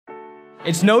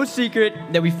It's no secret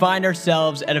that we find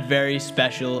ourselves at a very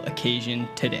special occasion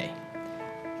today.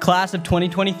 Class of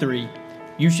 2023,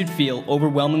 you should feel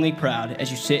overwhelmingly proud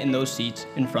as you sit in those seats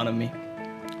in front of me.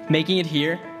 Making it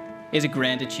here is a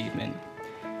grand achievement,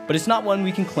 but it's not one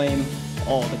we can claim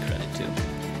all the credit to,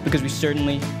 because we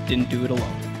certainly didn't do it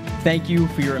alone. Thank you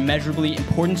for your immeasurably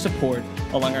important support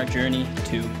along our journey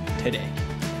to today.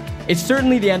 It's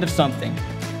certainly the end of something,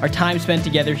 our time spent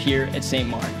together here at St.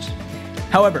 Mark's.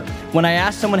 However, when I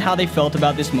asked someone how they felt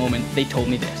about this moment, they told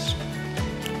me this.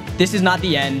 This is not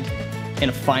the end in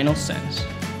a final sense,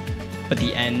 but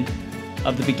the end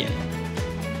of the beginning.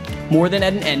 More than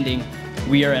at an ending,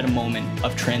 we are at a moment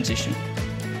of transition.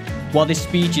 While this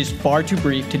speech is far too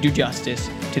brief to do justice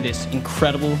to this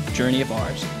incredible journey of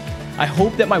ours, I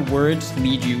hope that my words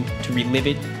lead you to relive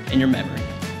it in your memory.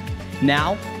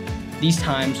 Now, these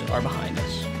times are behind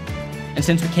us. And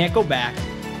since we can't go back,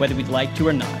 whether we'd like to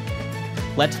or not,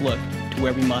 let's look to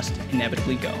where we must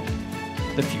inevitably go,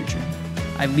 the future.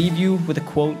 I leave you with a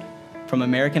quote from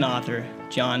American author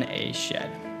John A.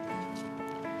 Shedd.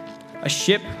 A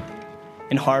ship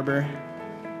in harbor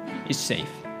is safe,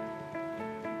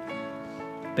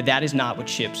 but that is not what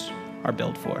ships are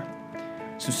built for.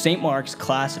 So St. Mark's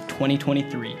class of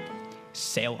 2023,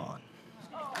 sail on.